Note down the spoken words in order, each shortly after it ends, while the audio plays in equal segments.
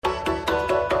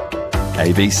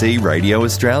ABC Radio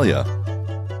Australia.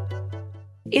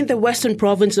 In the western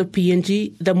province of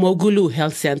PNG, the Mogulu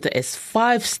Health Centre has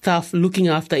 5 staff looking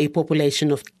after a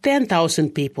population of 10,000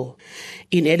 people.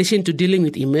 In addition to dealing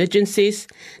with emergencies,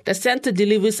 the centre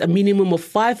delivers a minimum of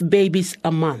 5 babies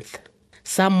a month.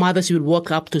 Some mothers will work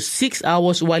up to 6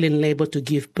 hours while in labour to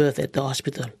give birth at the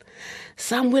hospital.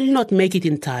 Some will not make it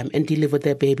in time and deliver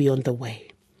their baby on the way.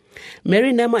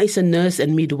 Mary Nema is a nurse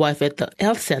and midwife at the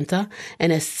health centre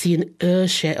and has seen her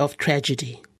share of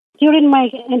tragedy. During my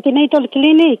antenatal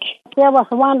clinic, there was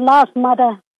one last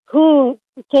mother who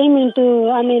came into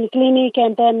clinic,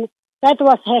 and then that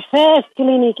was her first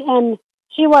clinic, and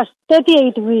she was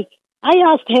 38 weeks. I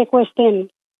asked her question,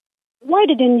 why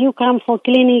didn't you come for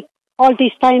clinic all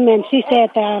this time? And she said,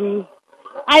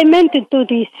 I meant to do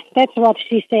this. That's what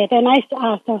she said. And I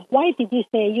asked her, why did you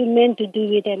say you meant to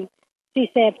do it? And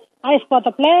she said, I've got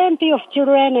plenty of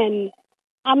children and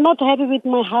I'm not happy with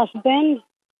my husband.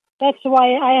 That's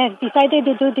why I have decided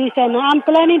to do this, and I'm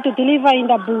planning to deliver in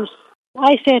the bush.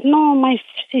 I said, no, my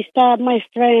sister, my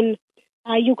friend,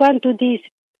 you can't do this.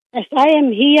 As I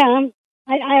am here,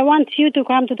 I want you to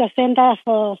come to the center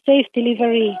for safe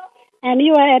delivery. And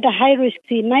you are at a high risk.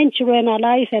 9 children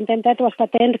alive, and then that was the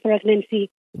 10th pregnancy.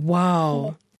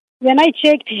 Wow. When I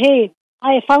checked her,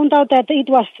 I found out that it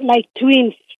was like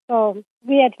twins. So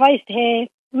we advised her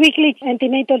weekly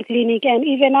antenatal clinic and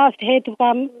even asked her to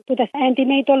come to the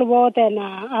antenatal ward and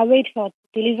wait for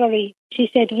delivery. She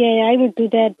said, yeah, I will do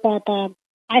that, but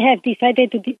I have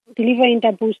decided to deliver in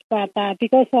the bush. But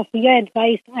because of your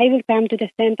advice, I will come to the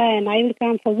center and I will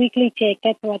come for weekly check.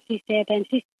 That's what she said, and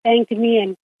she thanked me.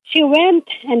 And she went,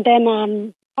 and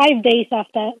then 5 days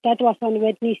after, that was on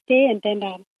Wednesday, and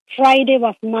then Friday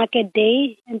was market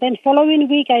day. And then following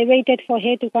week, I waited for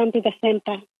her to come to the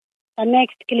center, the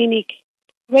next clinic.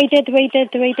 Waited,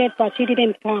 but she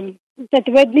didn't come. That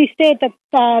Wednesday,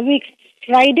 the week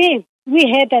Friday, we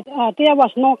heard that there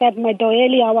was knock at my door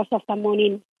early hours of the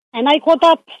morning. And I got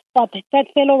up, but that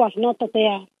fellow was not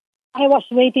there. I was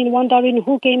waiting, wondering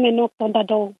who came and knocked on the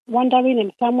door,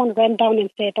 and someone ran down and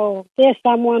said, oh, there's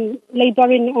someone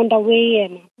laboring on the way,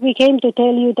 and we came to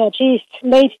tell you that she's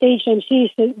late stage and she's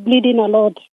bleeding a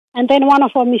lot. And then one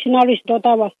of our missionaries'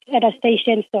 daughter was at a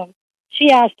station, so she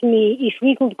asked me if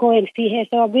we could go and see her.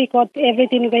 So we got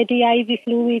everything ready, IV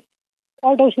fluid,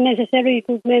 all those necessary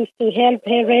equipment to help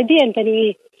her ready. And then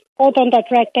we got on the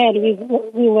tractor and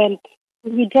we went.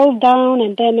 We drove down,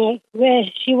 and then where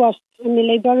she was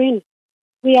laboring,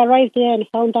 we arrived there and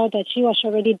found out that she was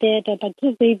already dead and the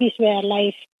 2 babies were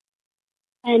alive.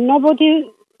 And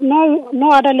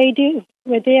no other lady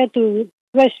were there to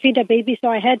breastfeed the baby. So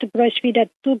I had to breastfeed the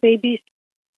 2 babies,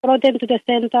 brought them to the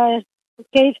center,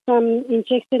 gave some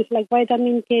injections like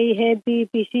vitamin K, Hep B,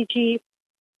 BCG,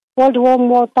 cold warm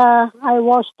water. I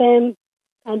washed them,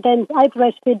 and then I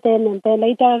breastfeed them, and then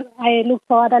later I looked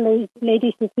for other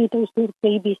ladies to feed those 2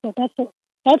 babies. So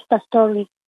that's the story.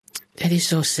 That is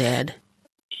so sad.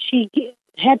 She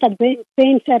had the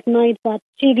pains at night, but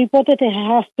she reported to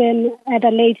her husband at a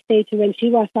late stage when she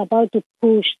was about to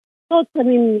push. So,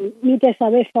 meters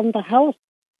away from the house.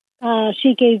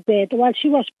 She gave birth. While she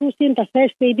was pushing, the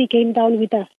first baby came down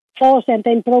with a force and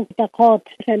then broke the cord,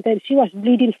 and then she was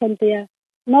bleeding from there.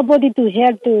 Nobody to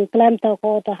help to climb the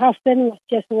cord. The husband was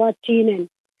just watching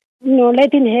and,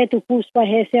 letting her to push by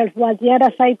herself, while the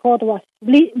other side cord was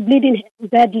bleeding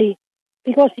badly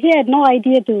because he had no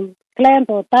idea to clamp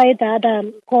or tie the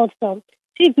other cord. So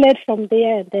she bled from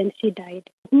there, and then she died.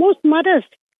 Most mothers,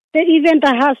 even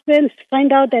the husbands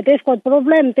find out that they've got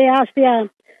problem, they ask their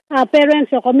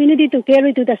parents or community to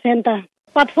carry to the center.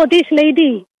 But for this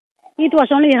lady, it was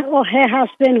only her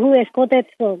husband who escorted.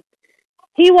 So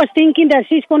he was thinking that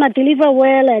she's going to deliver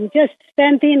well and just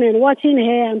standing and watching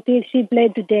her until she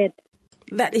bled to death.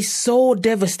 That is so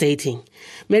devastating.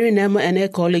 Mary Nema and her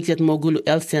colleagues at Mogulu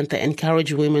Health Centre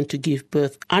encourage women to give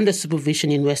birth under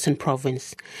supervision in Western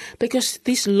Province because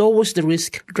this lowers the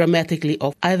risk dramatically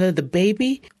of either the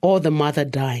baby or the mother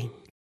dying.